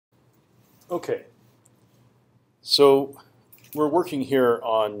Okay, so we're working here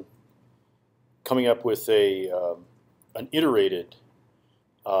on coming up with an iterated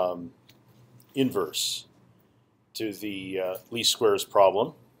inverse to the least squares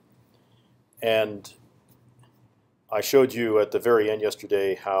problem, and I showed you at the very end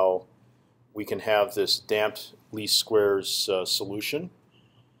yesterday how we can have this damped least squares solution,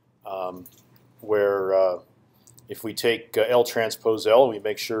 where if we take L transpose L, we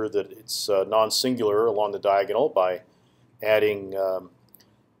make sure that it's non-singular along the diagonal by adding an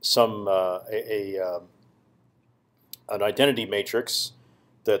identity matrix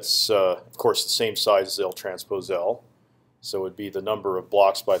that's of course the same size as L transpose L, so it would be the number of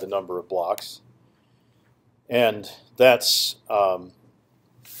blocks by the number of blocks, and that's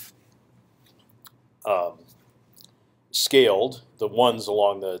scaled. The ones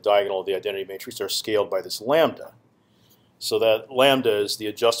along the diagonal of the identity matrix are scaled by this lambda. So that lambda is the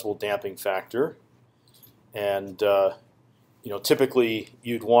adjustable damping factor, and typically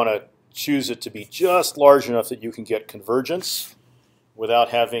you'd want to choose it to be just large enough that you can get convergence without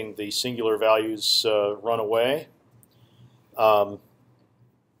having the singular values run away, and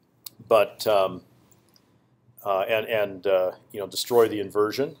destroy the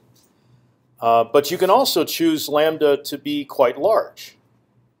inversion. But you can also choose lambda to be quite large.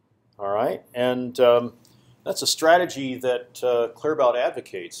 All right, and that's a strategy that Claerbout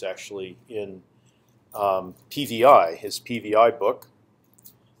advocates actually in PVI, his PVI book.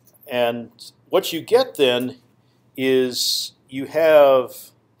 And what you get then is you have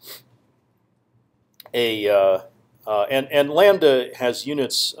a and lambda has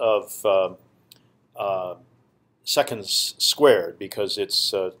units of seconds squared because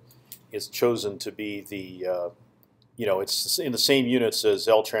it's chosen to be the it's in the same units as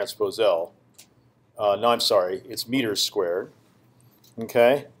L transpose L. No, I'm sorry, it's meters squared.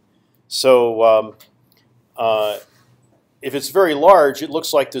 Okay, so if it's very large, it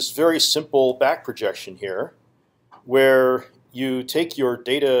looks like this very simple back projection here, where you take your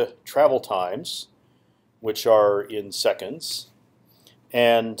data travel times, which are in seconds,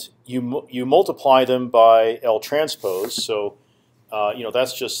 and you multiply them by L transpose. So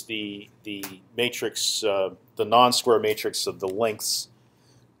that's just the matrix, the non-square matrix of the lengths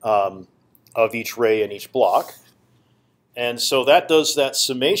of each ray in each block, and so that does that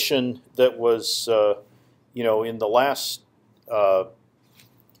summation that was in the last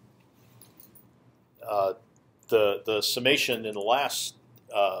the summation in the last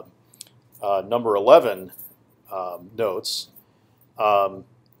number 11 notes,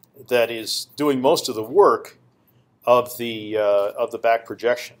 that is doing most of the work of the back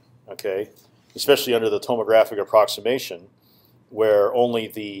projection. Okay, especially under the tomographic approximation, where only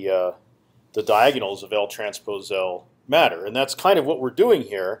the diagonals of L transpose L matter, and that's kind of what we're doing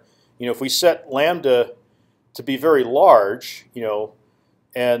here. If we set lambda to be very large,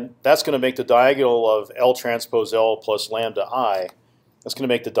 and that's going to make the diagonal of L transpose L plus lambda I. That's going to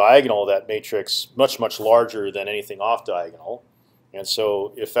make the diagonal of that matrix much, much larger than anything off diagonal, and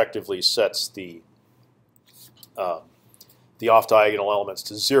so effectively sets the off diagonal elements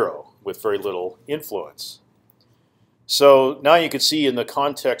to 0 with very little influence. So now you can see in the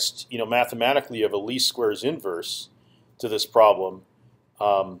context, mathematically of a least squares inverse to this problem,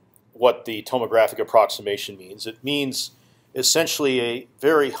 what the tomographic approximation means. It means essentially a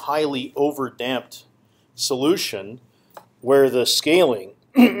very highly overdamped solution where the scaling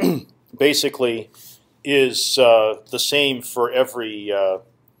basically is the same for every element,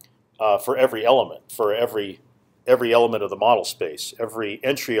 for every element of the model space, every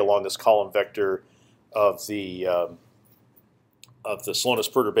entry along this column vector of the slowness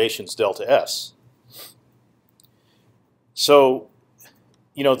perturbations delta S. So,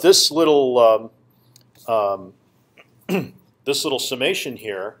 this little this little summation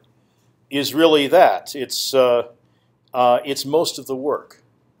here is really that. It's most of the work,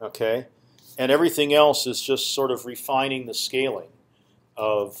 okay, and everything else is just sort of refining the scaling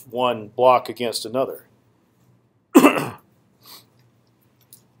of one block against another.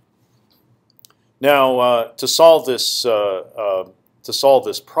 Now, to solve this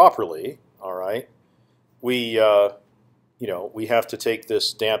properly, all right, we have to take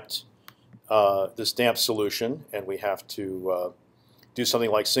this damped solution, and we have to do something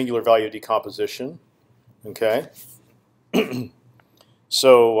like singular value decomposition. Okay,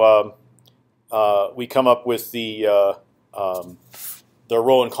 so we come up with the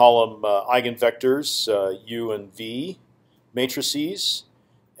row and column eigenvectors U and V matrices.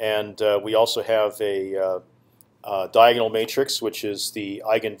 And we also have a diagonal matrix, which is the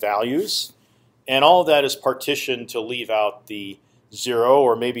eigenvalues. And all of that is partitioned to leave out the zero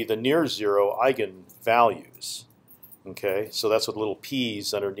or maybe the near zero eigenvalues. Okay, so that's what little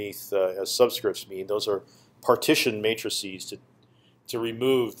p's underneath as subscripts mean. Those are partition matrices to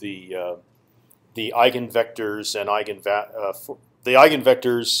remove the eigenvectors and the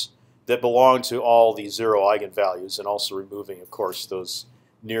eigenvectors that belong to all the zero eigenvalues, and also removing, of course, those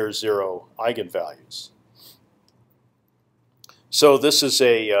near zero eigenvalues. So this is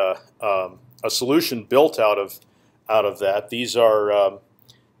a solution built out of that. These are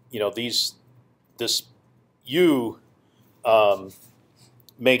this U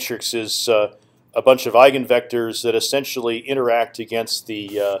matrix is a bunch of eigenvectors that essentially interact against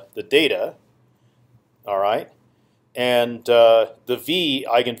the data. All right, and the V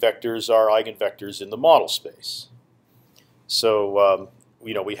eigenvectors are eigenvectors in the model space. So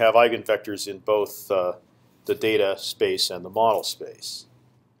we have eigenvectors in both the data space and the model space.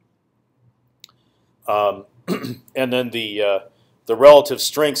 And then the relative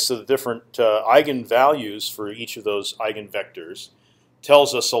strengths of the different eigenvalues for each of those eigenvectors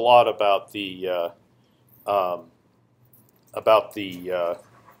tells us a lot about the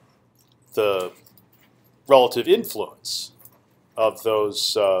relative influence of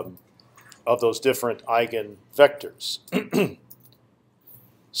those different eigenvectors.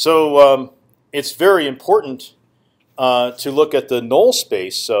 So it's very important to look at the null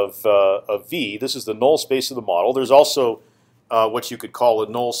space of V. This is the null space of the model. There's also what you could call a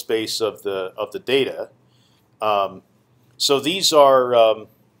null space of the data. So these are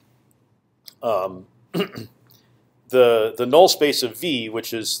the null space of V,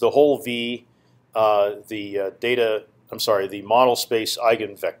 which is the whole V, the model space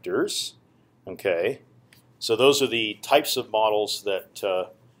eigenvectors. Okay, so those are the types of models that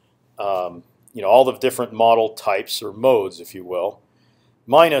all the different model types or modes, if you will,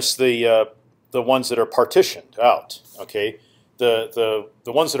 minus the ones that are partitioned out. Okay, the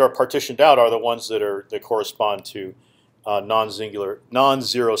ones that are partitioned out are the ones that correspond to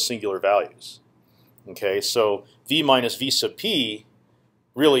non-zero singular values. Okay, so V minus V sub p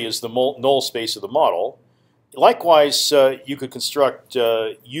really is the null space of the model. Likewise, you could construct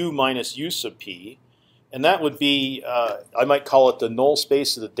U minus U sub p, and that would be, I might call it the null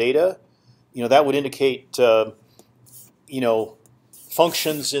space of the data. That would indicate,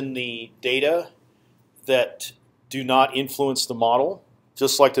 functions in the data that do not influence the model,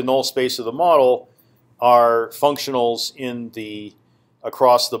 just like the null space of the model are functionals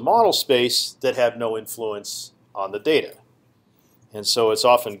across the model space that have no influence on the data. And so it's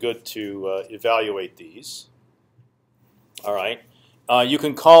often good to evaluate these. All right, you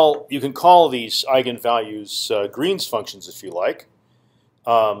can call these eigenvalues Green's functions if you like,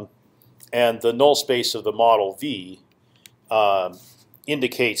 and the null space of the model V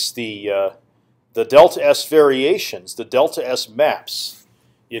indicates the delta S variations, the delta S maps,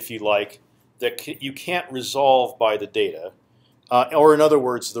 if you like, that you can't resolve by the data, or in other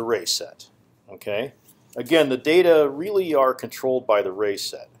words, the ray set. Okay, again, the data really are controlled by the ray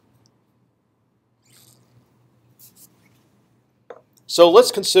set. So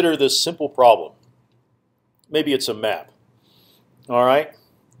let's consider this simple problem. Maybe it's a map. All right,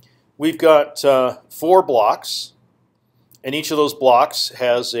 we've got 4 blocks, and each of those blocks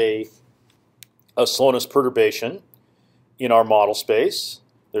has a slowness perturbation in our model space.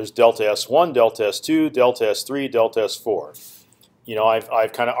 There's delta S1, delta S2, delta S3, delta S4.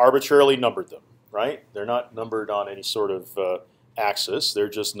 I've kind of arbitrarily numbered them, right? They're not numbered on any sort of axis. They're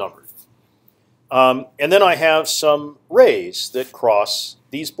just numbered. And then I have some rays that cross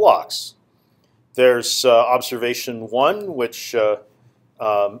these blocks. There's observation 1, which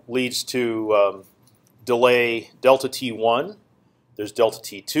leads to delay delta T1. There's delta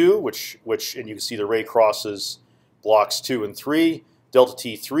T2, which and you can see the ray crosses blocks 2 and 3. Delta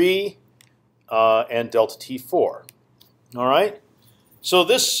T3 and delta T4. All right. So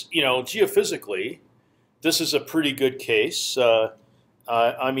this, geophysically, this is a pretty good case.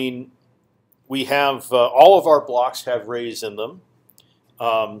 I mean, we have all of our blocks have rays in them,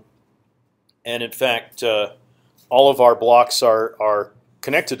 and in fact, all of our blocks are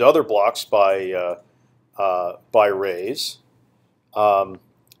connected to other blocks by rays.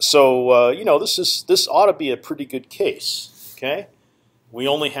 So this ought to be a pretty good case. Okay, we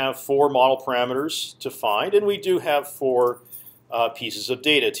only have 4 model parameters to find, and we do have 4 pieces of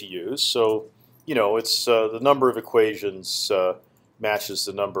data to use. So it's the number of equations matches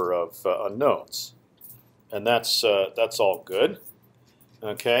the number of unknowns, and that's all good.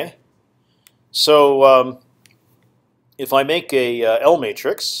 Okay, so if I make a L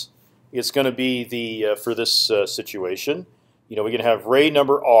matrix, it's going to be for this situation, we're going to have ray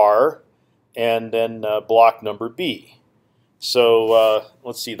number R, and then block number B. So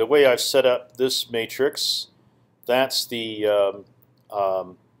let's see. The way I've set up this matrix, that's the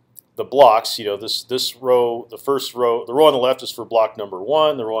blocks. This row, the first row, the row on the left is for block number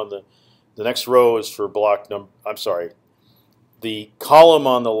 1. The row on the next row is for block number. I'm sorry. The column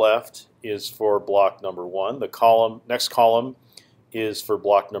on the left is for block number 1. The next column is for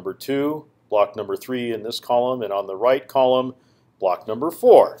block number 2, block number 3 in this column, and on the right column, block number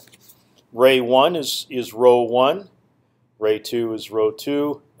 4. Ray 1 is row 1, ray 2 is row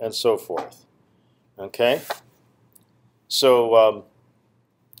 2, and so forth. Okay. So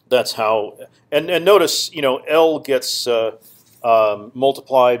that's how. And notice, L gets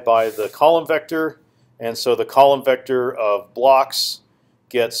multiplied by the column vector. And so the column vector of blocks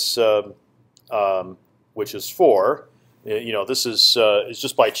gets, which is 4. This is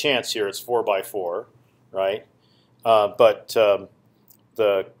just by chance here. It's 4 by 4, right? But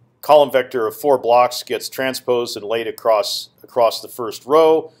the column vector of 4 blocks gets transposed and laid across the first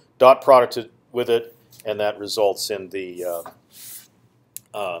row, dot producted with it, and that results in the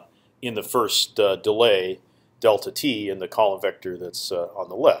first delay delta t in the column vector that's on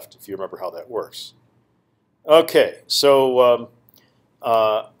the left, if you remember how that works. Okay, so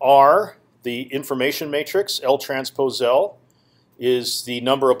R, the information matrix, L transpose L, is the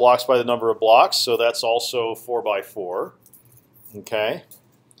number of blocks by the number of blocks, so that's also 4 by 4. Okay,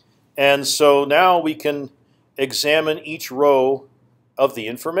 and so now we can examine each row of the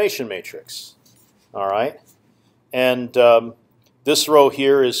information matrix. All right, and this row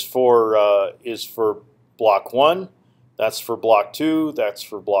here is for block 1. That's for block 2. That's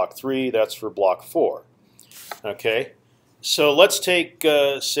for block 3. That's for block 4. Okay, so let's take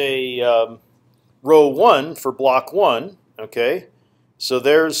say row 1 for block 1. Okay, so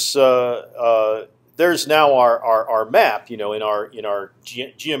there's now our map. In our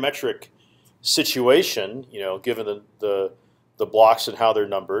geometric situation. Given the blocks and how they're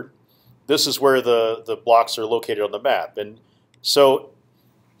numbered, this is where the blocks are located on the map. And so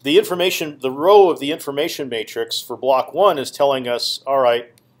the row of the information matrix for block 1 is telling us, all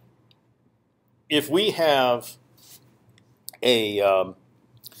right, if we have a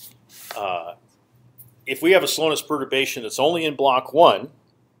slowness perturbation that's only in block 1,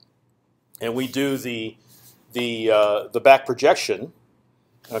 and we do the back projection,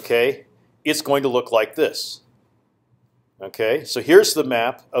 okay, it's going to look like this. Okay, so here's the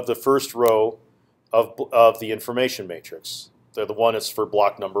map of the first row of the information matrix. The one that's for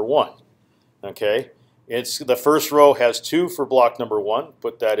block number 1. Okay, the first row has 2 for block number 1.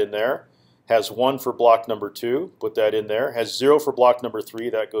 Put that in there. Has 1 for block number 2. Put that in there. Has 0 for block number 3.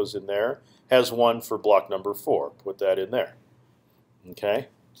 That goes in there. Has 1 for block number 4. Put that in there. Okay,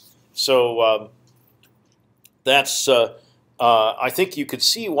 so that's. I think you could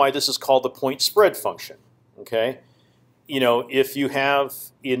see why this is called the point spread function. Okay, if you have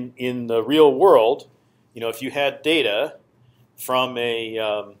in the real world, if you had data from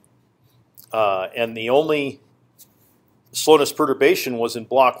and the only slowness perturbation was in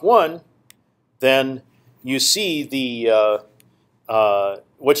block 1, then you see the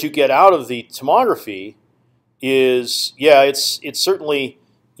what you get out of the tomography is, yeah, it's certainly,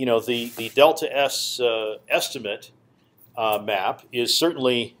 the delta S estimate map is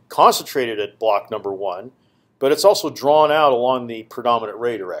certainly concentrated at block number 1, but it's also drawn out along the predominant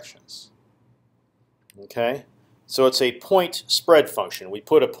ray directions. Okay, so it's a point spread function. We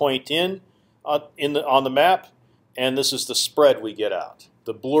put a point on the map, and this is the spread we get out,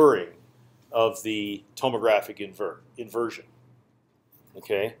 the blurring of the tomographic inversion.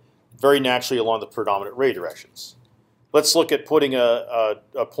 Okay, very naturally along the predominant ray directions. Let's look at putting a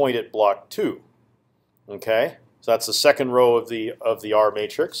point at block 2. Okay, so that's the second row of the R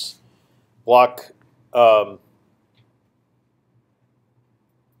matrix. Block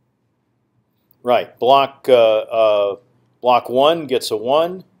right. Block 1 gets a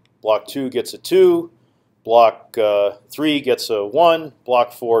 1. Block 2 gets a 2. Block 3 gets a 1.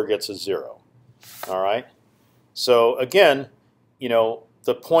 Block 4 gets a 0. All right. So again,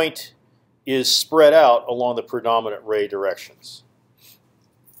 the point is spread out along the predominant ray directions,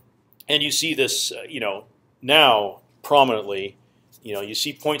 and you see this, now prominently. You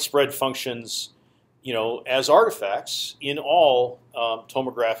see point spread functions, as artifacts in all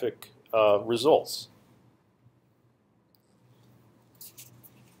tomographic results.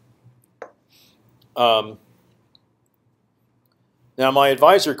 Now, my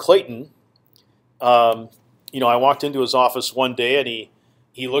advisor Clayton, I walked into his office one day, and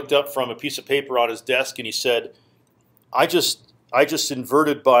he looked up from a piece of paper on his desk, and he said, I just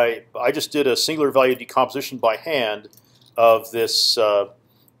did a singular value decomposition by hand of this L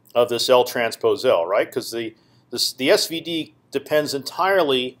transpose L, right? Because the the SVD depends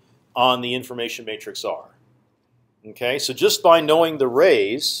entirely on the information matrix R. Okay, so just by knowing the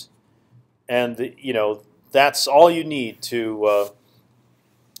rays, and that's all you need to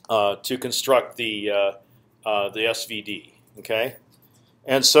construct the SVD. Okay,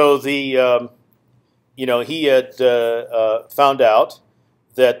 and so he had found out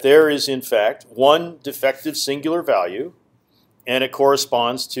that there is in fact one defective singular value, and it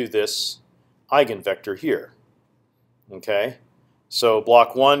corresponds to this eigenvector here. Okay, so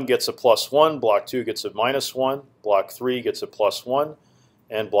block 1 gets a +1, block 2 gets a -1, block 3 gets a +1,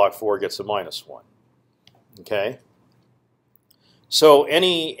 and block 4 gets a -1. Okay. So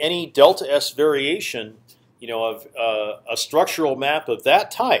any delta S variation, of a structural map of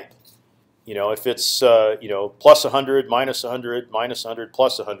that type, if it's +100, -100, -100,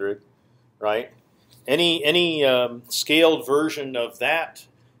 +100, right? Any scaled version of that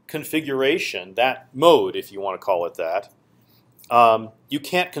configuration, that mode, if you want to call it that, you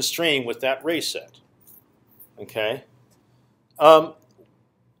can't constrain with that ray set. Okay.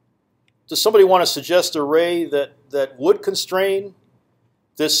 Does somebody want to suggest a ray that would constrain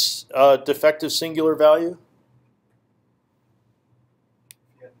this defective singular value?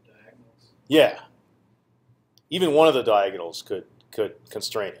 Yeah. Even one of the diagonals could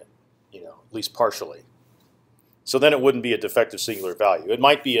constrain it, at least partially. So then it wouldn't be a defective singular value. It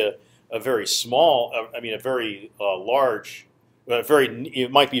might be a very small, a very large,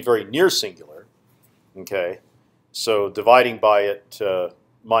 it might be very near singular. Okay, so dividing by it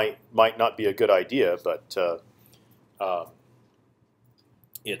might not be a good idea, but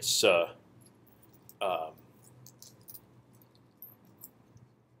it's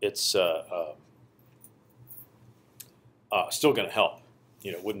still going to help.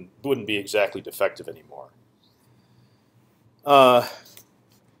 Wouldn't be exactly defective anymore.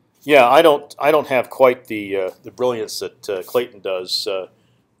 Yeah, I don't have quite the brilliance that Clayton does.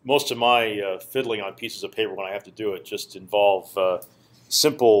 Most of my fiddling on pieces of paper when I have to do it just involve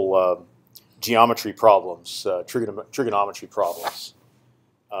simple geometry problems, trigonometry problems.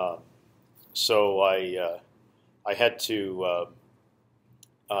 So I had to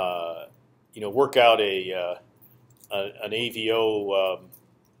work out an AVO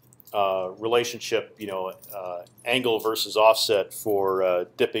relationship, angle versus offset for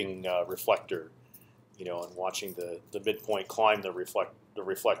dipping reflector, and watching the midpoint climb the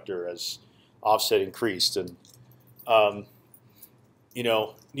reflector as offset increased, and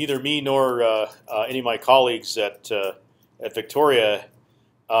neither me nor any of my colleagues at Victoria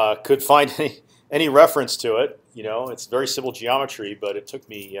could find any reference to it. It's very simple geometry, but it took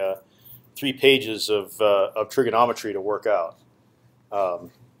me 3 pages of trigonometry to work out.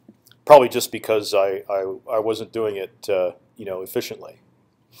 Probably just because I wasn't doing it efficiently.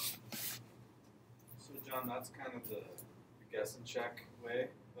 So John, that's kind of the guess and check way.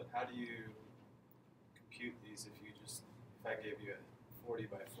 But how do you compute these if I gave you a 40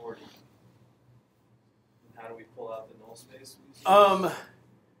 by 40? And how do we pull out the null space?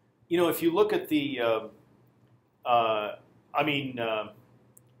 If you look at the,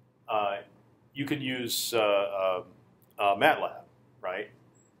 you could use MATLAB, right?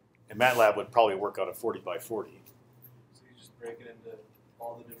 And MATLAB would probably work on a 40 by 40. So you just break it into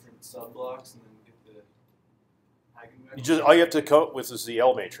all the different sub-blocks and then get the eigenvector? All you have to come up with is the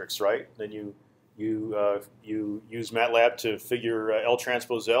L matrix, right? Then you use MATLAB to figure L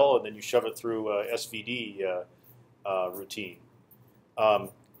transpose L, and then you shove it through SVD routine.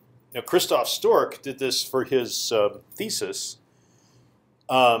 Now, Christoph Stork did this for his thesis,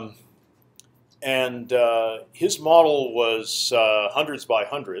 and his model was hundreds by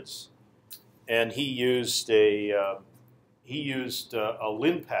hundreds, and he used a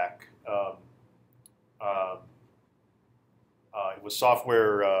Linpack. It was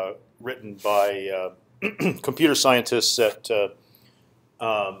software written by computer scientists at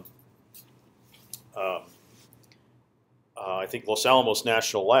I think Los Alamos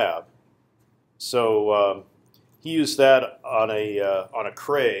National Lab. So he used that on a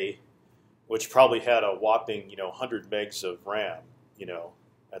Cray, which probably had a whopping 100 megs of RAM,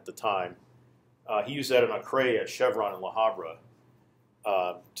 at the time. He used that on a Cray at Chevron and La Habra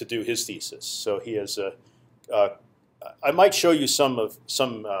to do his thesis. So he has I might show you some of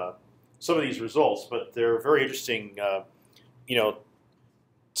these results, but they're very interesting. To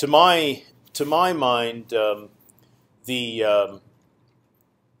my mind, the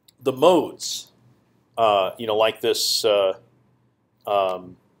modes, like this,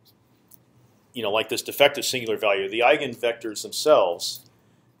 like this defective singular value, the eigenvectors themselves,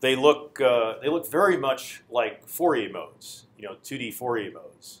 they look very much like Fourier modes, 2D Fourier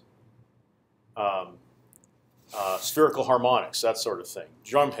modes. spherical harmonics, that sort of thing,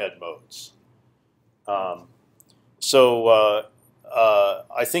 drumhead modes. So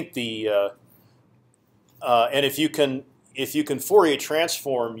I think the and if you can Fourier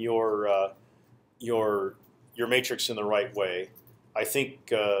transform your matrix in the right way, I think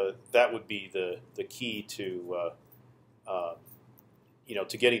that would be the key to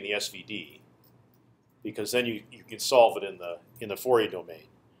to getting the SVD, because then you can solve it in the Fourier domain.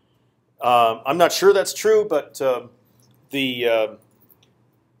 I'm not sure that's true, but the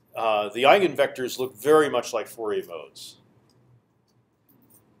eigenvectors look very much like Fourier modes,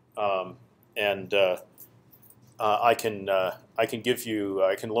 and I can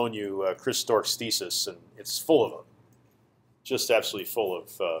loan you Chris Stork's thesis, and it's full of them, just absolutely full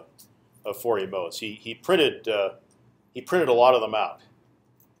of Fourier modes. He printed a lot of them out,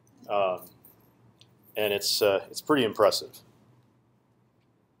 and it's pretty impressive.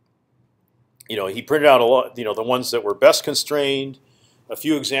 He printed out a lot. The ones that were best constrained, a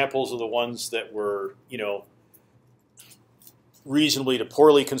few examples of the ones that were reasonably to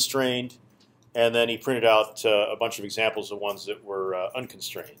poorly constrained, and then he printed out a bunch of examples of ones that were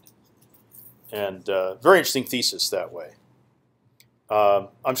unconstrained. And very interesting thesis that way.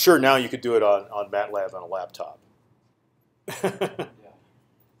 I'm sure now you could do it on MATLAB on a laptop.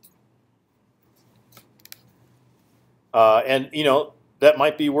 And that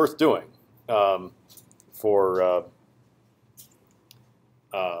might be worth doing for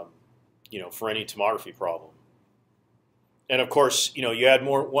for any tomography problem. And of course, you add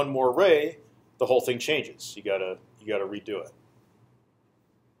one more ray, the whole thing changes. You gotta redo it.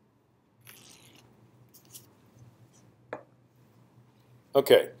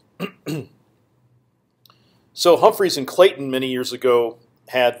 Okay. So Humphreys and Clayton many years ago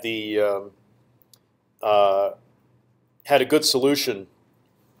had had a good solution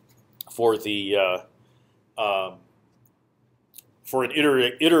for for an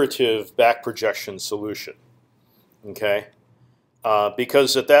iterative back projection solution. Okay,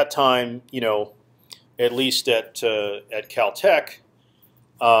 because at that time, at least at Caltech,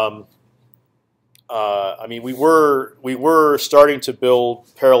 I mean, we were starting to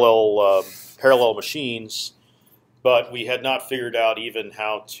build parallel machines, but we had not figured out even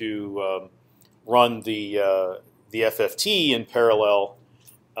how to run the FFT in parallel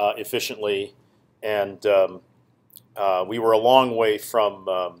efficiently, and we were a long way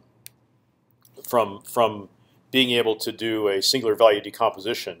from being able to do a singular value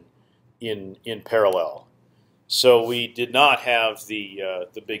decomposition in parallel. So we did not have the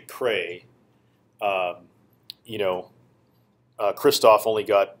big cray. Christoph only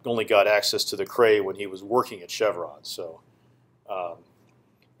got access to the cray when he was working at Chevron. So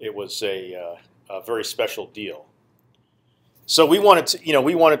it was a very special deal. So we wanted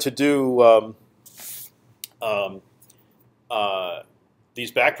to do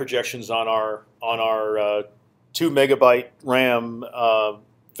these back projections on our 2 megabyte RAM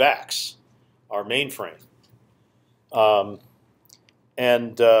VAX, our mainframe.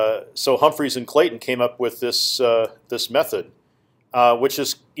 So Humphreys and Clayton came up with this method, which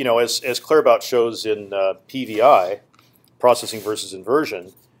is, as Claerbout shows in PVI, processing versus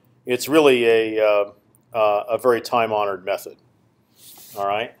inversion. It's really a very time-honored method. All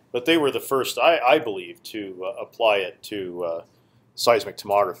right, but they were the first, I believe, to apply it to seismic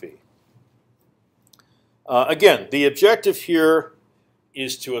tomography. Again, the objective here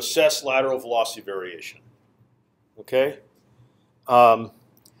is to assess lateral velocity variation. Okay. And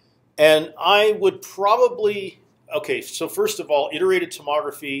I would probably, so first of all, iterated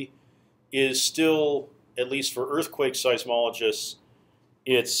tomography is still, at least for earthquake seismologists,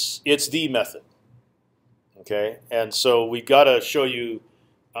 it's the method. Okay, and so we've got to show you,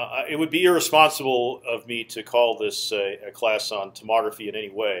 it would be irresponsible of me to call this a class on tomography in any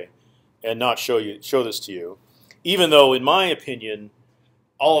way and not show this to you, even though, in my opinion,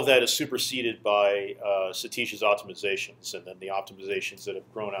 all of that is superseded by Satish's optimizations and then the optimizations that have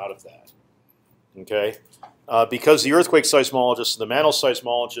grown out of that. Okay, because the earthquake seismologists and the mantle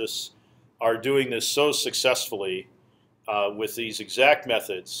seismologists are doing this so successfully with these exact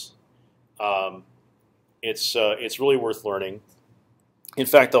methods, it's really worth learning. In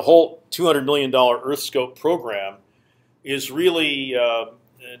fact, the whole $200 million EarthScope program is really,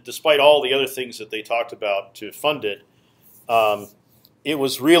 despite all the other things that they talked about to fund it, it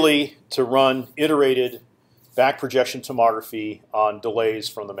was really to run iterated back projection tomography on delays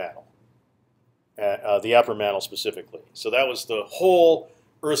from the mantle, the upper mantle specifically. So that was the whole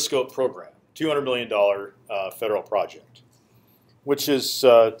EarthScope program, $200 million federal project, which is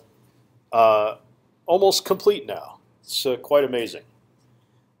almost complete now. It's quite amazing.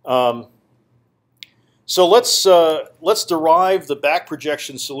 So let's derive the back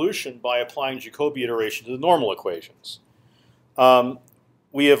projection solution by applying Jacobi iteration to the normal equations.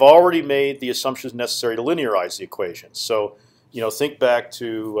 We have already made the assumptions necessary to linearize the equations. So think back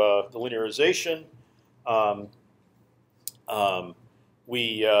to the linearization.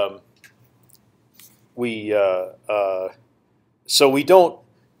 So we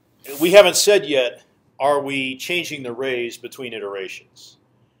haven't said yet, are we changing the rays between iterations?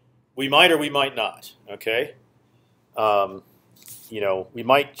 We might or we might not. Okay. We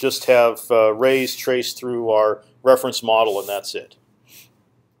might just have rays traced through our reference model, and that's it.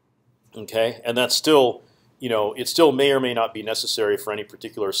 Okay, and that's still, it still may or may not be necessary for any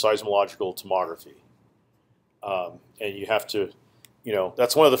particular seismological tomography. And you have to,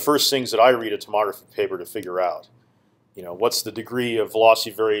 that's one of the first things that I read a tomography paper to figure out. What's the degree of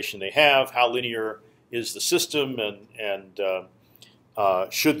velocity variation they have? How linear is the system? And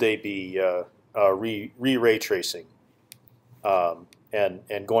should they be re-ray tracing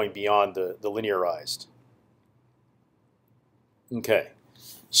and going beyond the linearized? Okay,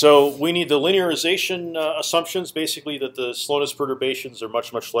 so we need the linearization assumptions, basically that the slowness perturbations are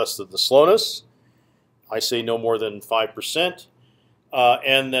much, much less than the slowness. I say no more than 5%,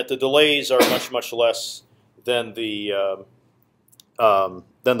 and that the delays are much, much less than the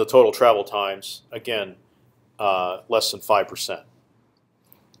total travel times. Again, less than 5%.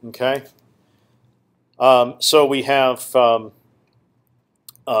 Okay. So we have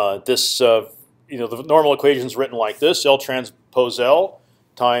this. The normal equation is written like this: L transpose L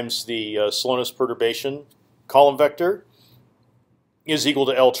times the slowness perturbation column vector is equal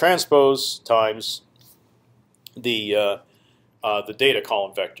to L transpose times the data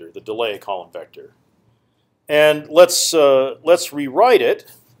column vector, the delay column vector. And let's rewrite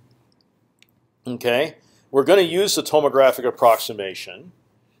it. Okay, we're going to use the tomographic approximation.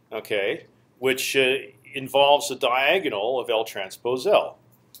 Okay, which involves the diagonal of L transpose L.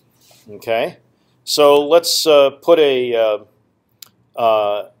 Okay, so let's let's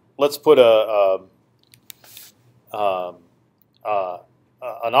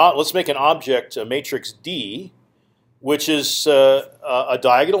make an object, a matrix D, which is a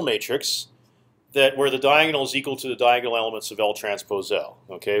diagonal matrix where the diagonal is equal to the diagonal elements of L transpose L.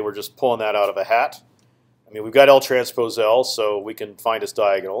 Okay, we're just pulling that out of a hat. I mean, we've got L transpose L, so we can find its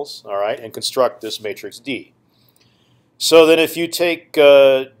diagonals, all right, and construct this matrix D. So then if you take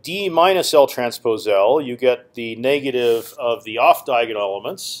D minus L transpose L, you get the negative of the off-diagonal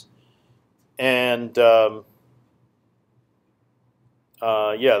elements. And yeah,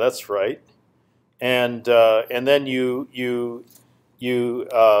 that's right. And then you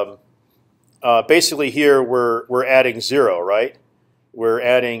basically here we're adding 0, right? We're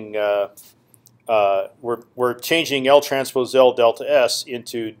adding we're changing L transpose L delta S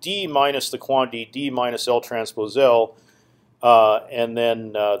into D minus the quantity D minus L transpose L, and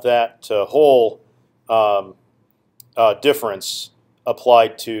then that whole difference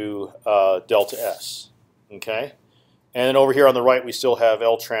applied to delta S. Okay, and then over here on the right we still have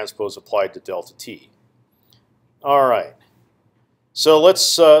L transpose applied to delta T. All right, so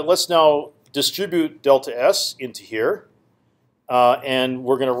let's now distribute delta S into here. And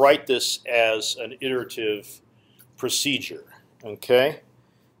we're going to write this as an iterative procedure. Okay,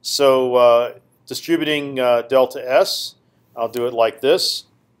 so distributing delta S, I'll do it like this.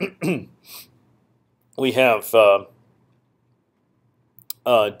 We have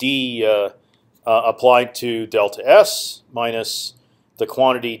D applied to delta S minus the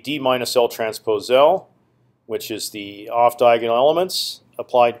quantity D minus L transpose L, which is the off-diagonal elements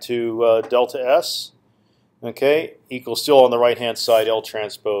applied to delta S. Okay, equals still on the right-hand side L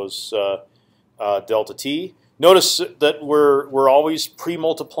transpose delta T. Notice that we're always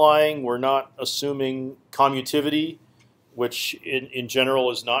pre-multiplying. We're not assuming commutivity, which in general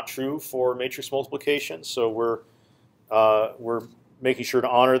is not true for matrix multiplication. So we're making sure to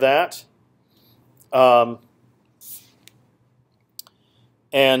honor that.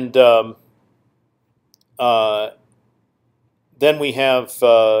 Then we have.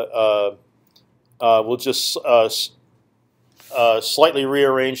 We'll just slightly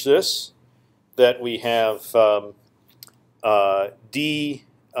rearrange this. That we have D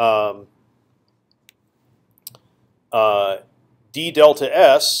delta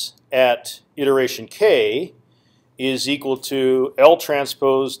S at iteration k is equal to L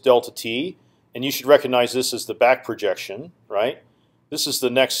transpose delta T, and you should recognize this as the back projection, right? This is the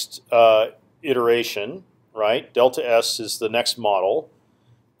next iteration, right? Delta S is the next model.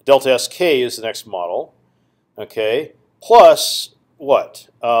 Delta SK is the next model, okay? Plus what?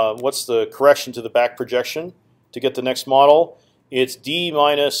 What's the correction to the back projection to get the next model? It's D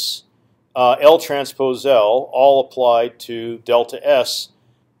minus L transpose L, all applied to delta S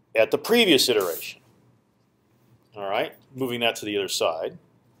at the previous iteration. All right, moving that to the other side.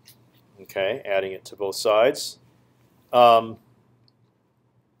 Okay, adding it to both sides. And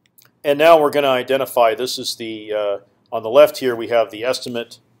now we're going to identify, this is the, on the left here we have the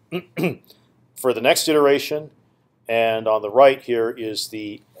estimate for the next iteration, and on the right here is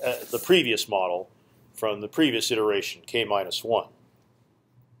the previous model from the previous iteration, k minus 1.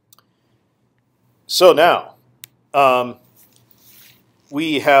 So now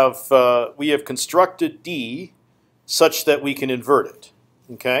we have constructed D such that we can invert it.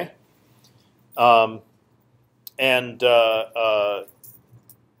 Okay,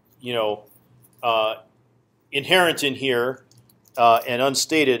 inherent in here and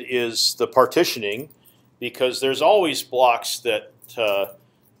unstated is the partitioning, because there's always blocks that have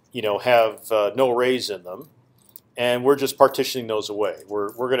no rays in them, and we're just partitioning those away. We're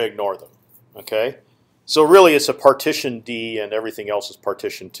going to ignore them. Okay, so really it's a partition D, and everything else is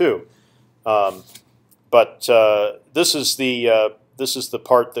partitioned too. But this is the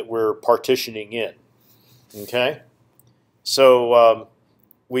part that we're partitioning in. Okay, so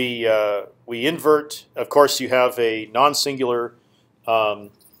we invert. Of course, you have a non-singular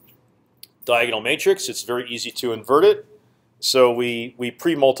diagonal matrix. It's very easy to invert it. So we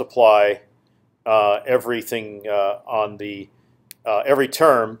pre-multiply everything on the every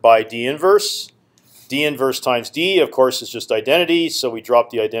term by D inverse. D inverse times D, of course, is just identity. So we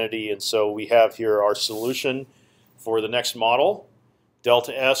drop the identity, and so we have here our solution for the next model,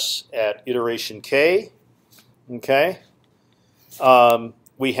 delta S at iteration k. Okay.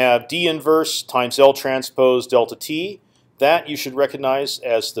 We have D inverse times L transpose delta T. That you should recognize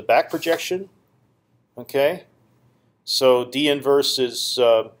as the back projection. Okay. So D inverse is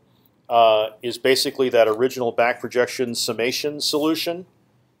basically that original back projection summation solution.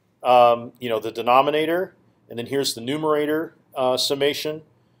 The denominator, and then here's the numerator summation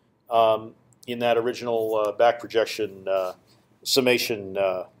in that original back projection summation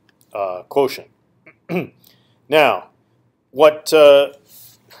quotient. Now, what?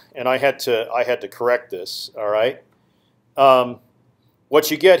 And I had to correct this. All right.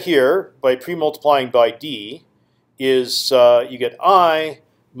 What you get here by pre-multiplying by D is you get I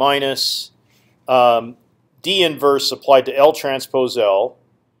minus D inverse applied to L transpose L.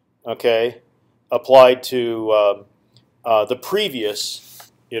 Okay, applied to the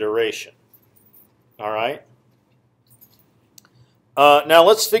previous iteration. All right. Now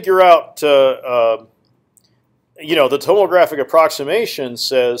let's figure out. The tomographic approximation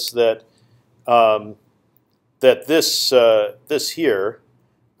says that this here,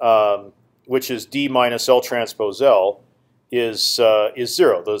 which is D minus L transpose L, is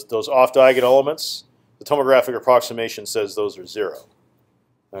 0. Those off diagonal elements. The tomographic approximation says those are 0.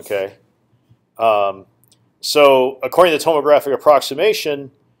 Okay, so according to the tomographic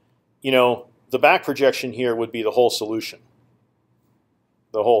approximation, the back projection here would be the whole solution,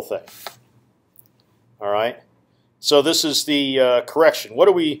 the whole thing. All right, so this is the correction. What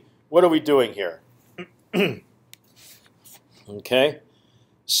are we doing here? Okay,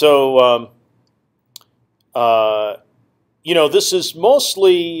 so this is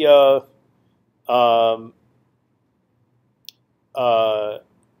mostly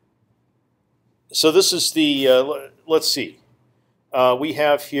so this is the, let's see, we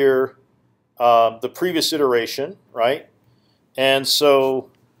have here the previous iteration, right? And so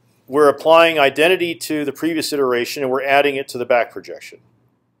we're applying identity to the previous iteration, and we're adding it to the back projection.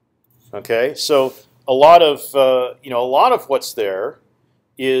 Okay, so a lot of what's there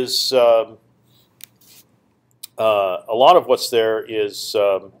is a lot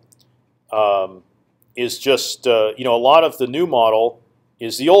of the new model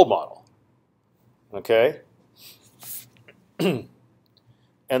is the old model. Okay, and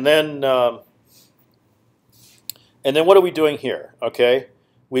then what are we doing here? Okay,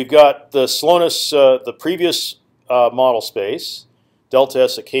 we've got the slowness, the previous model space, delta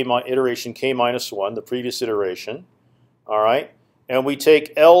S at iteration k minus 1, the previous iteration. All right, and we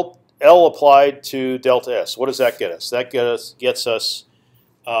take L applied to delta S. What does that get us? That gets us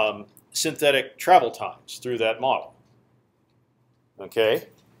synthetic travel times through that model. Okay,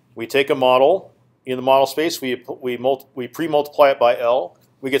 we take a model. In the model space, we pre-multiply it by L.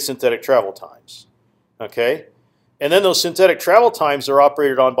 We get synthetic travel times. Okay, and then those synthetic travel times are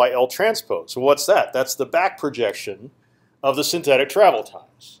operated on by L transpose. So what's that? That's the back projection of the synthetic travel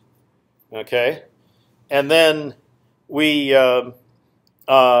times. Okay, and then we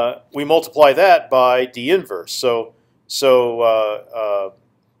multiply that by D inverse. So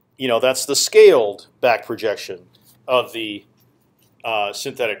that's the scaled back projection of the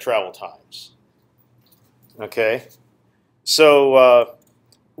synthetic travel times. Okay, so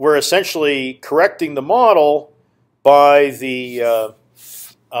we're essentially correcting the model by the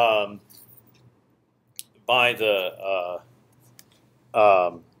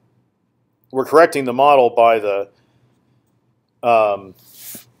we're correcting the model by the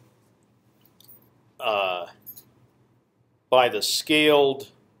scaled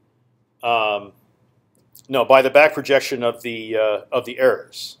no, by the back projection of the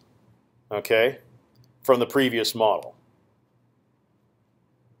errors, okay, from the previous model.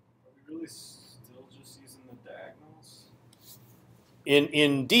 Are we really still just using the diagonals?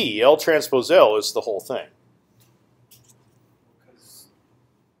 In D, L transpose L is the whole thing. Because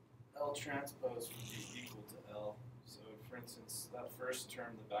L transpose would be equal to L. So, for instance, that first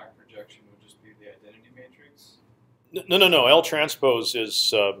term, the back projection, would just be the identity matrix. No. L transpose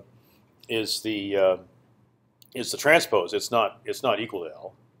is the transpose. It's not equal to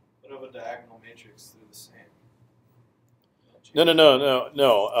L. But of a diagonal matrix, they're the same.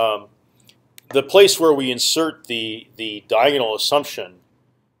 No. The place where we insert the diagonal assumption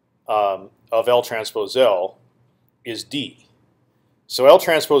of L transpose L is D. So L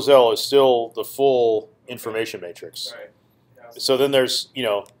transpose L is still the full information matrix. Right. Yeah, So then there's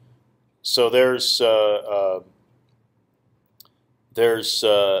there's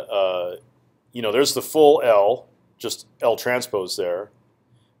the full L, just L transpose there,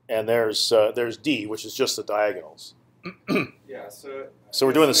 and there's D, which is just the diagonals. yeah. So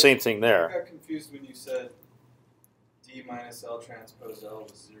we're doing the same thing I there. got confused when you said D minus L transpose L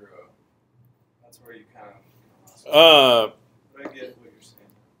was 0. That's where you kind of lost. But I get what you're saying.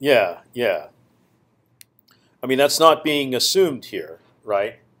 Yeah. I mean, that's not being assumed here,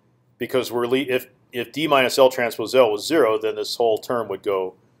 right? Because if D minus L transpose L was 0, then this whole term would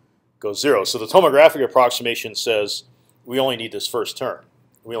go 0. So the tomographic approximation says we only need this first term.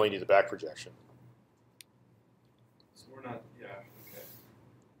 We only need the back projection. So we're not. Yeah. Okay.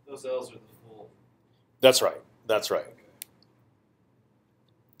 Those L's are the full. That's right. That's right. Okay.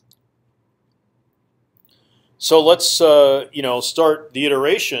 So let's start the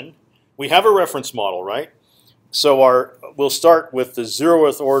iteration. We have a reference model, right? So we'll start with the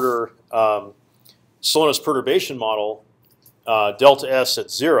 0th order slowness perturbation model, delta S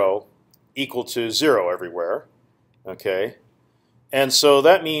at 0 equal to 0 everywhere. Okay, and so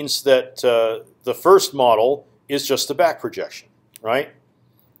that means that the first model is just the back projection, right?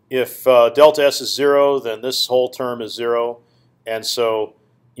 If delta S is 0, then this whole term is 0, and so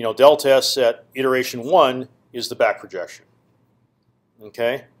delta S at iteration 1 is the back projection.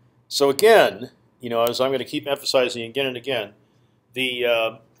 Okay, so again, as I'm going to keep emphasizing again and again,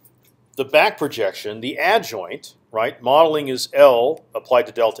 the back projection, the adjoint, right? Modeling is L applied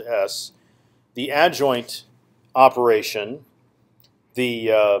to delta S. The adjoint operation, is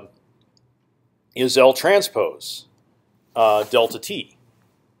L transpose delta T,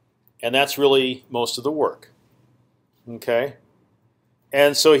 and that's really most of the work. Okay,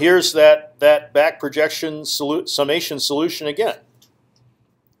 and so here's that back projection summation solution again,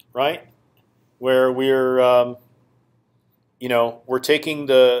 right? Where we're we're taking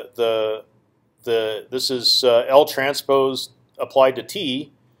this is L transpose applied to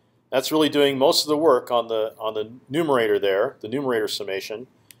T. That's really doing most of the work on the numerator there, the numerator summation.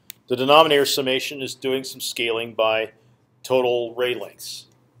 The denominator summation is doing some scaling by total ray lengths.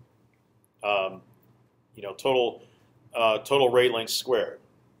 Total ray lengths squared.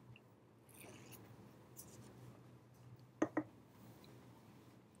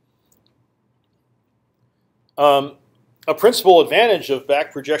 A principal advantage of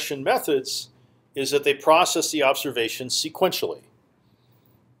back projection methods is that they process the observations sequentially.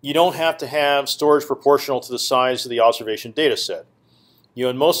 You don't have to have storage proportional to the size of the observation data set.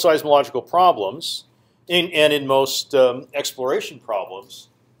 In most seismological problems, and in most exploration problems,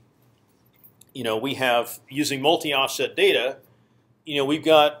 we have, using multi-offset data, we've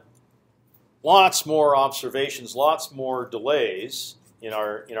got lots more observations, lots more delays in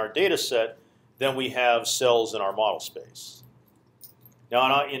our data set than we have cells in our model space.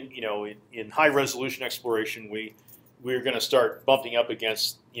 Now, in high resolution exploration, we're going to start bumping up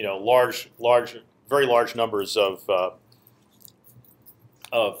against very large numbers of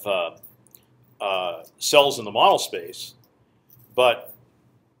cells in the model space, but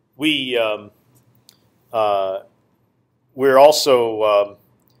we're also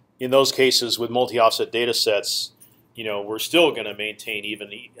in those cases with multi-offset data sets, we're still going to maintain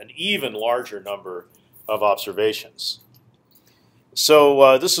an even larger number of observations.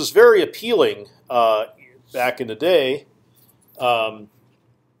 So this was very appealing back in the day,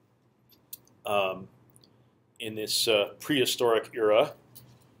 in this prehistoric era,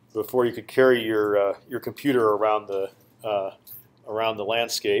 before you could carry your computer around the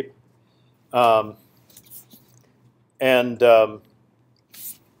landscape, and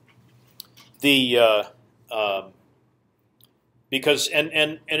because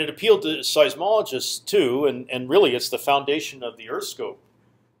it appealed to seismologists too, and really it's the foundation of the EarthScope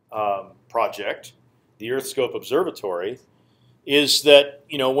project, the EarthScope Observatory, is that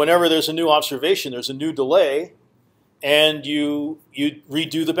whenever there's a new observation, there's a new delay, and you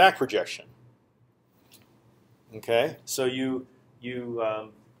redo the back projection. Okay, so you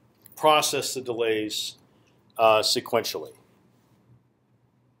process the delays sequentially.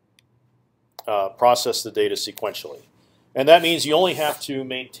 Process the data sequentially, and that means you only have to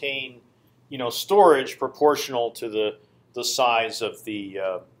maintain, storage proportional to the size of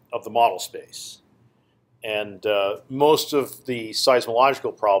the model space. And most of the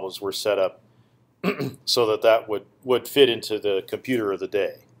seismological problems were set up so that would fit into the computer of the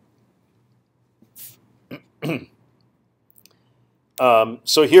day.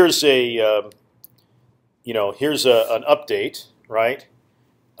 So here's an update, right?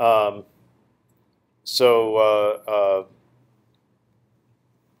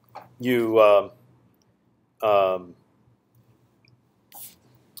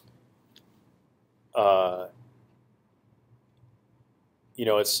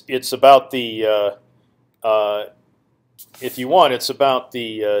 It's about the if you want, it's about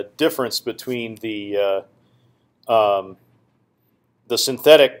the difference between the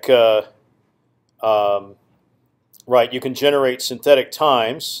synthetic right. You can generate synthetic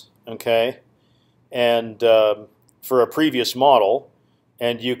times, okay, and for a previous model,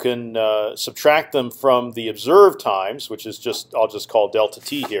 and you can subtract them from the observed times, which is I'll just call delta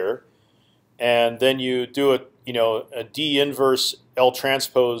t here, and then you do a d inverse L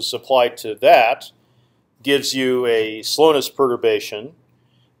transpose applied to that, gives you a slowness perturbation,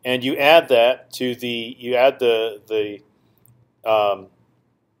 and you add that to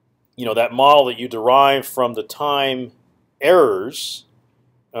that model that you derive from the time errors,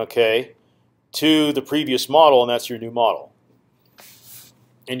 okay, to the previous model, and that's your new model.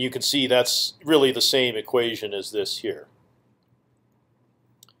 And you can see that's really the same equation as this here,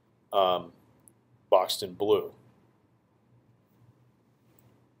 boxed in blue.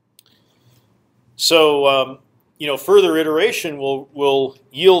 So further iteration will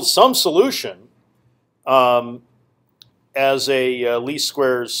yield some solution as a least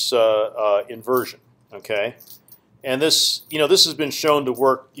squares inversion. Okay, and this has been shown to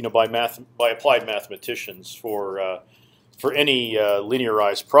work by applied mathematicians for any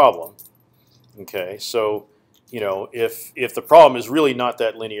linearized problem. Okay, so if the problem is really not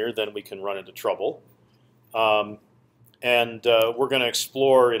that linear, then we can run into trouble. And we're going to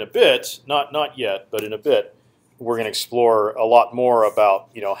explore in a bit, not yet, but in a bit, we're going to explore a lot more about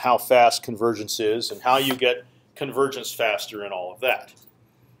how fast convergence is and how you get convergence faster and all of that.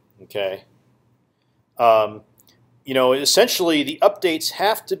 Okay. Essentially the updates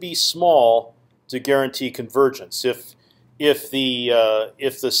have to be small to guarantee convergence. If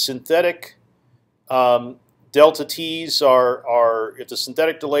the synthetic delta t's if the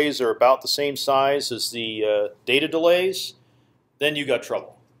synthetic delays are about the same size as the data delays, then you got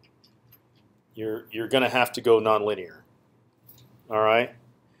trouble. You're going to have to go nonlinear. All right.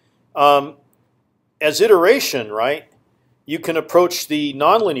 As iteration, right, you can approach the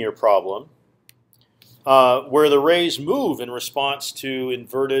nonlinear problem where the rays move in response to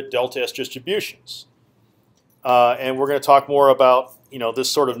inverted delta S distributions, and we're going to talk more about this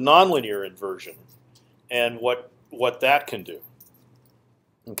sort of nonlinear inversion and what that can do.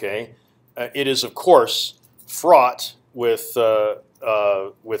 Okay, it is of course fraught with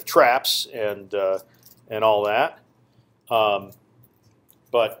traps and all that,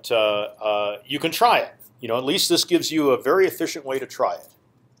 but you can try it. At least this gives you a very efficient way to try it.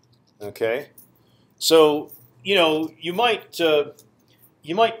 Okay, so you might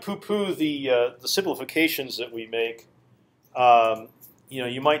poo-poo the simplifications that we make.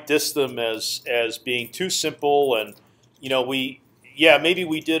 You might diss them as being too simple, and maybe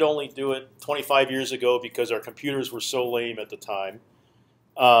we did only do it 25 years ago because our computers were so lame at the time.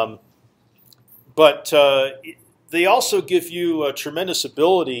 But they also give you a tremendous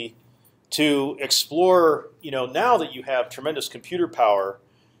ability to explore. Now that you have tremendous computer power,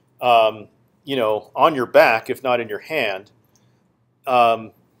 on your back, if not in your hand,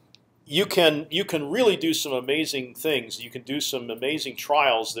 you can really do some amazing things. You can do some amazing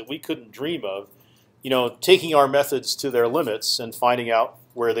trials that we couldn't dream of. Taking our methods to their limits and finding out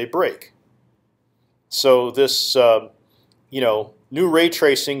where they break. So this, new ray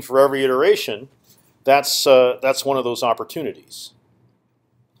tracing for every iteration that's one of those opportunities.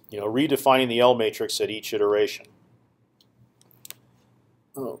 Redefining the L matrix at each iteration.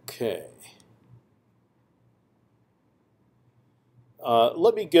 Okay.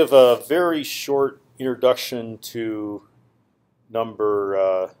 Let me give a very short introduction to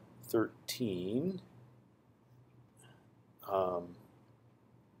number 13.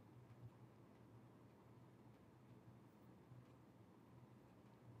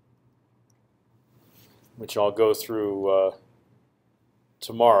 Which I'll go through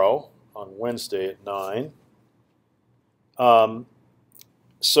tomorrow on Wednesday at 9. And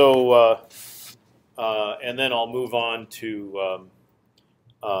then I'll move on to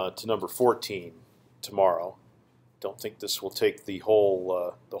number 14 tomorrow. Don't think this will take the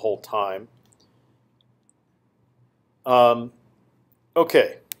whole time.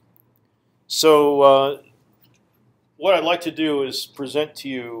 Okay. So what I'd like to do is present to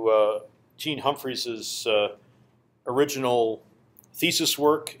you Gene Humphreys' original thesis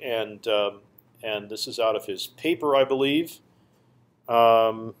work, and this is out of his paper, I believe.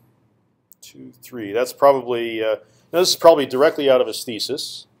 2, 3. That's probably no, this is probably directly out of his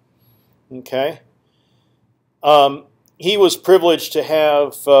thesis. Okay. He was privileged to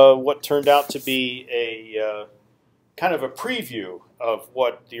have what turned out to be a kind of a preview of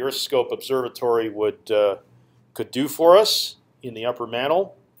what the EarthScope Observatory could do for us in the upper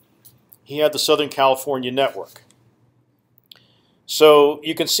mantle. He had the Southern California network. So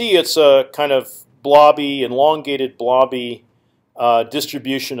you can see it's a kind of blobby, elongated blobby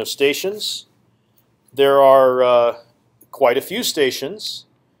distribution of stations. There are quite a few stations,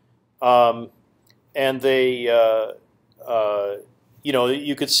 and they,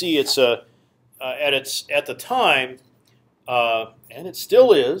 you could see it's at the time, and it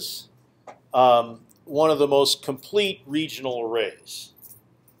still is, one of the most complete regional arrays.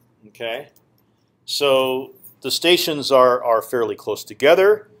 Okay, so the stations are fairly close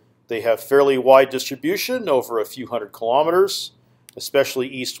together. They have fairly wide distribution over a few hundred kilometers, especially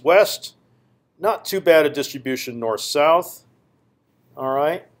east-west. Not too bad a distribution north-south. All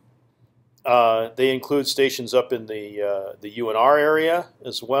right. They include stations up in the UNR area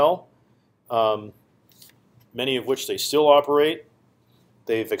as well, many of which they still operate.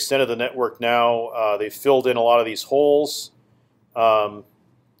 They've extended the network now. They've filled in a lot of these holes, along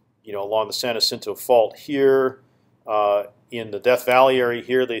the San Jacinto Fault here. In the Death Valley area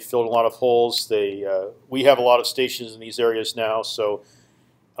here, they filled a lot of holes. We have a lot of stations in these areas now, so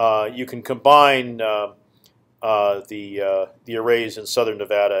you can combine the arrays in southern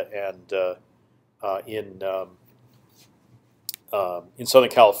Nevada and in Southern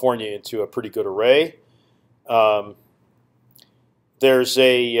California into a pretty good array. There's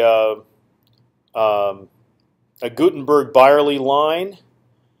a Gutenberg-Byerly line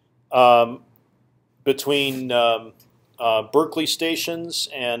between Berkeley stations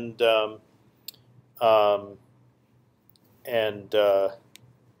and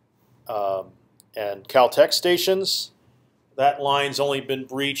Caltech stations. That line's only been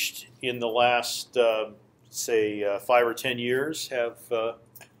breached in the last, say, 5 or 10 years. Have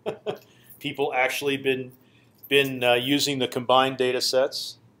people actually been using the combined data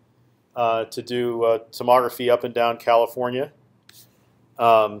sets to do tomography up and down California?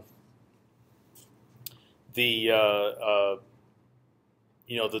 The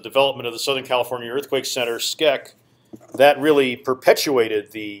development of the Southern California Earthquake Center, SCEC, that really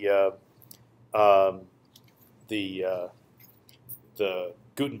perpetuated the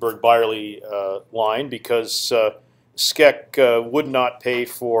Gutenberg-Byerly line, because SCEC would not pay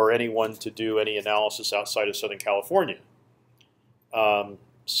for anyone to do any analysis outside of Southern California.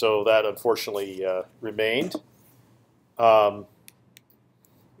 So that unfortunately remained. So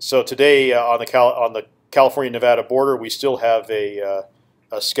today on the California-Nevada border, we still have a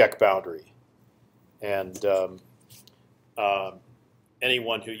SCEC boundary, and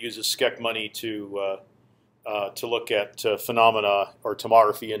anyone who uses SCEC money to look at phenomena or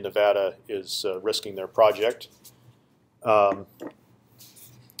tomography in Nevada is risking their project. In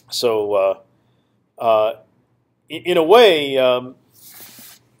a way,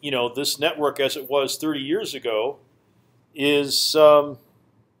 this network, as it was 30 years ago, is not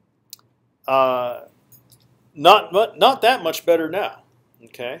that much better now.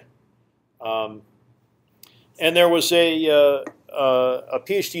 Okay, and there was a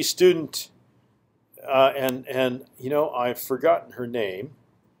PhD student, and I've forgotten her name,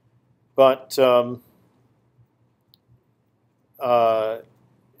 but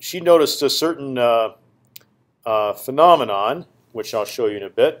she noticed a certain phenomenon, which I'll show you in a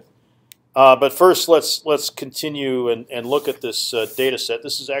bit. But first, let's continue and look at this data set.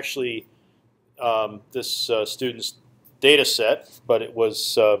 This is actually this student's data set, but it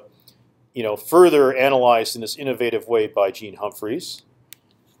was further analyzed in this innovative way by Gene Humphreys.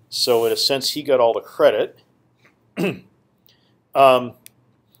 So in a sense, he got all the credit. This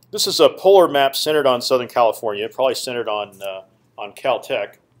is a polar map centered on Southern California, probably centered on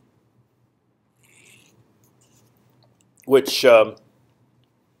Caltech, which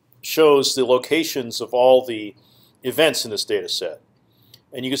shows the locations of all the events in this data set.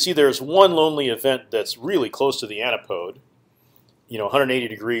 And you can see there's one lonely event that's really close to the antipode. 180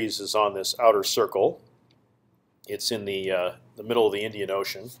 degrees is on this outer circle. It's in the middle of the Indian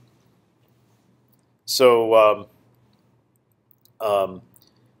Ocean. So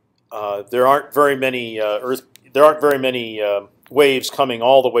there aren't very many waves coming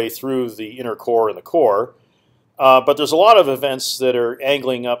all the way through the inner core and the core, but there's a lot of events that are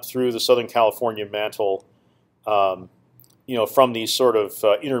angling up through the Southern California mantle, from these sort of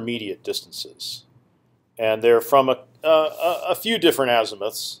intermediate distances, and they're from a few different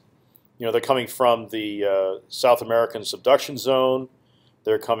azimuths. They're coming from the South American subduction zone.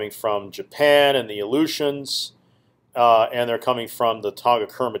 They're coming from Japan and the Aleutians, and they're coming from the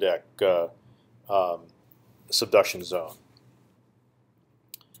Tonga-Kermadec subduction zone.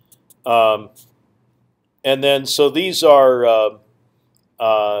 And then, so these are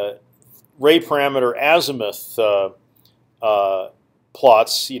ray parameter azimuth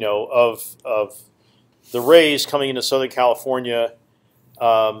plots, of the rays coming into Southern California.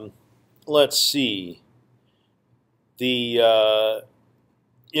 Let's see. The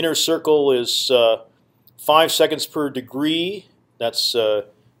inner circle is 5 seconds per degree. That's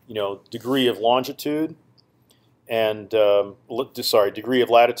degree of longitude, and degree of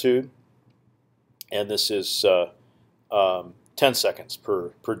latitude. And this is 10 seconds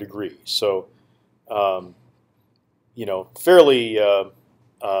per degree. So fairly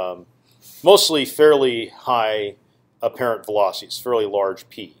mostly fairly high apparent velocities, fairly large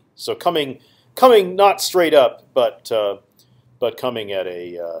p. So coming not straight up, but coming at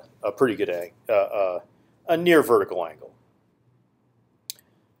a pretty good angle, a near vertical angle.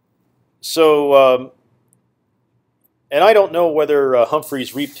 So and I don't know whether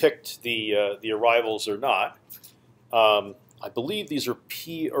Humphreys repicked the arrivals or not. I believe these are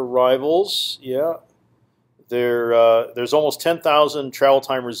p arrivals. Yeah, there's almost 10,000 travel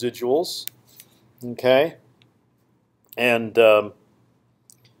time residuals. Okay, and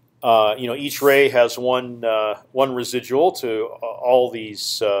each ray has one residual to all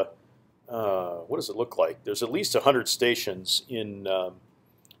these. What does it look like? There's at least 100 stations in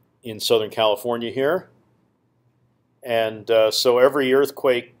Southern California here, and so every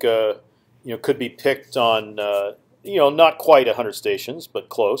earthquake could be picked on not quite 100 stations, but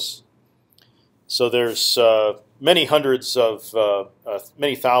close. So there's many hundreds of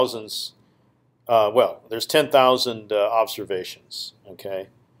many thousands. Well, there's 10,000 observations. Okay,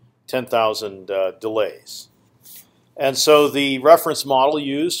 10,000 delays. And so the reference model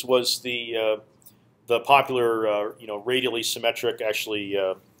used was the popular, radially symmetric, actually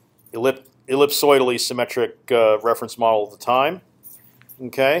ellipsoidally symmetric reference model at the time.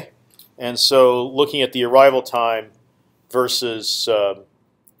 Okay, and so looking at the arrival time versus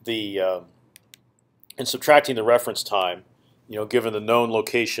and subtracting the reference time, given the known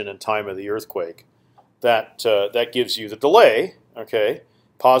location and time of the earthquake, that gives you the delay. Okay,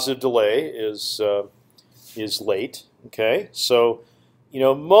 positive delay is late. Okay, so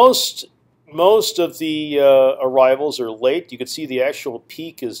most of the arrivals are late. You can see the actual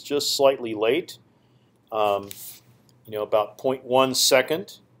peak is just slightly late, about 0.1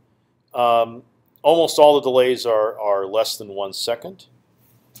 second. Almost all the delays are less than 1 second.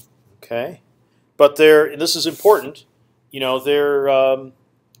 Okay, but and this is important. They're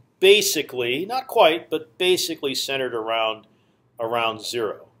basically, not quite, but basically centered around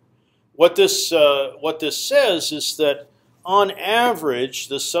zero. What this says is that on average,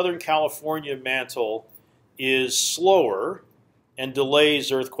 the Southern California mantle is slower and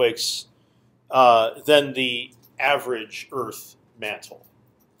delays earthquakes than the average Earth mantle.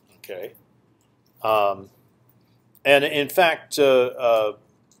 Okay, and in fact, another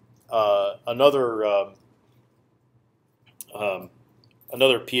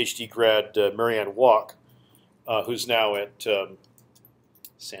PhD grad, Marianne Walk, who's now at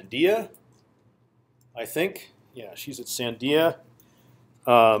Sandia, I think. Yeah, she's at Sandia.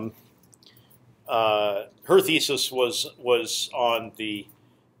 Her thesis was on the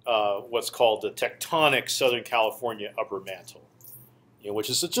what's called the tectonic Southern California upper mantle, which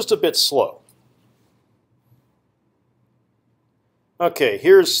is just a bit slow. Okay,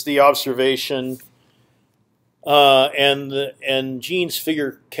 here's the observation And Gene's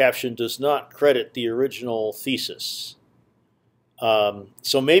figure caption does not credit the original thesis.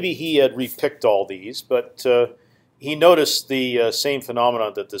 So maybe he had repicked all these, but he noticed the same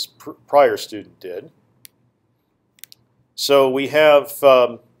phenomenon that this prior student did. So we have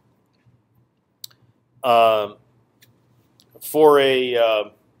for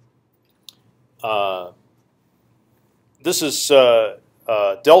a this is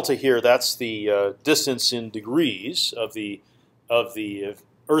delta here. That's the distance in degrees of the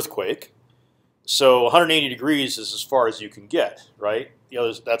earthquake. So 180 degrees is as far as you can get, right? The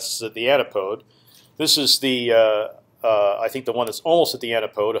others, that's the antipode. This is the I think the one that's almost at the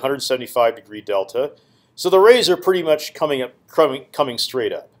antipode, 175 degree delta. So the rays are pretty much coming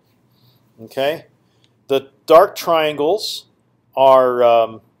straight up. Okay, the dark triangles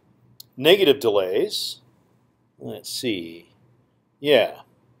are negative delays. Let's see. Yeah,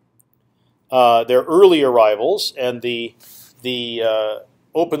 they're early arrivals, and the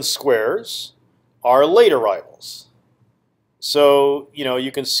open squares are late arrivals. So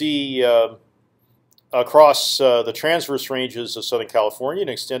you can see across the transverse ranges of Southern California and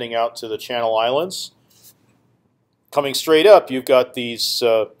extending out to the Channel Islands. Coming straight up, you've got these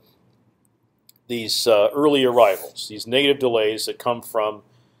early arrivals, these negative delays that come from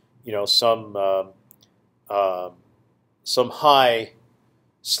some high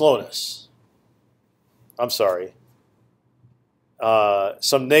slowness. I'm sorry.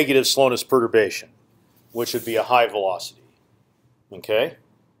 Some negative slowness perturbation, which would be a high velocity. Okay.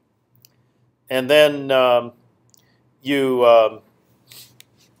 And then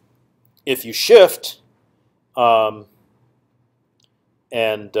if you shift, and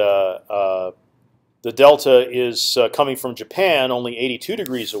the delta is coming from Japan, only 82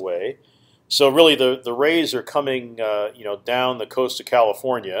 degrees away. So really, the rays are coming, down the coast of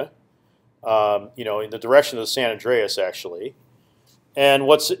California, in the direction of the San Andreas, actually. And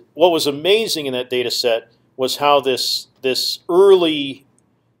what was amazing in that data set was how this early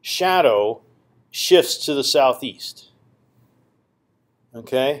shadow shifts to the southeast.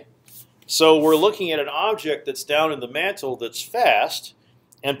 Okay, so we're looking at an object that's down in the mantle that's fast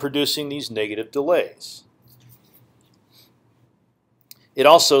and producing these negative delays. It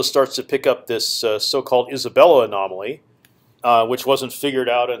also starts to pick up this so-called Isabella anomaly, which wasn't figured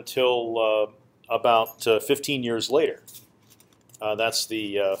out until about 15 years later. That's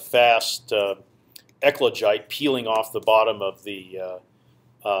the fast eclogite peeling off the bottom of the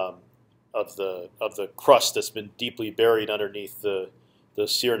crust that's been deeply buried underneath the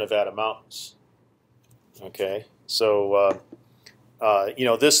Sierra Nevada mountains. Okay, so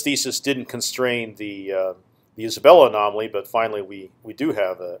this thesis didn't constrain the Isabella anomaly, but finally we do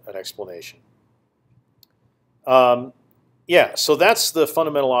have an explanation. Yeah, so that's the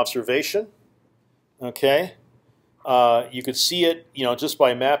fundamental observation. Okay, you could see it, just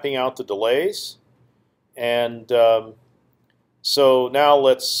by mapping out the delays, and so now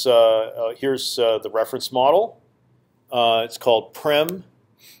let's. Here's the reference model. It's called PREM,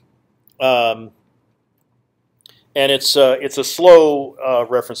 and it's a slow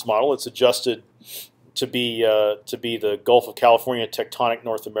reference model. It's adjusted to be the Gulf of California tectonic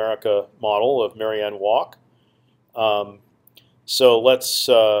North America model of Marianne Walk. So let's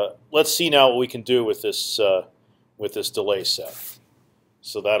see now what we can do with this delay set.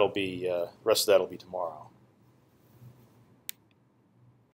 So that'll be rest of that'll be tomorrow.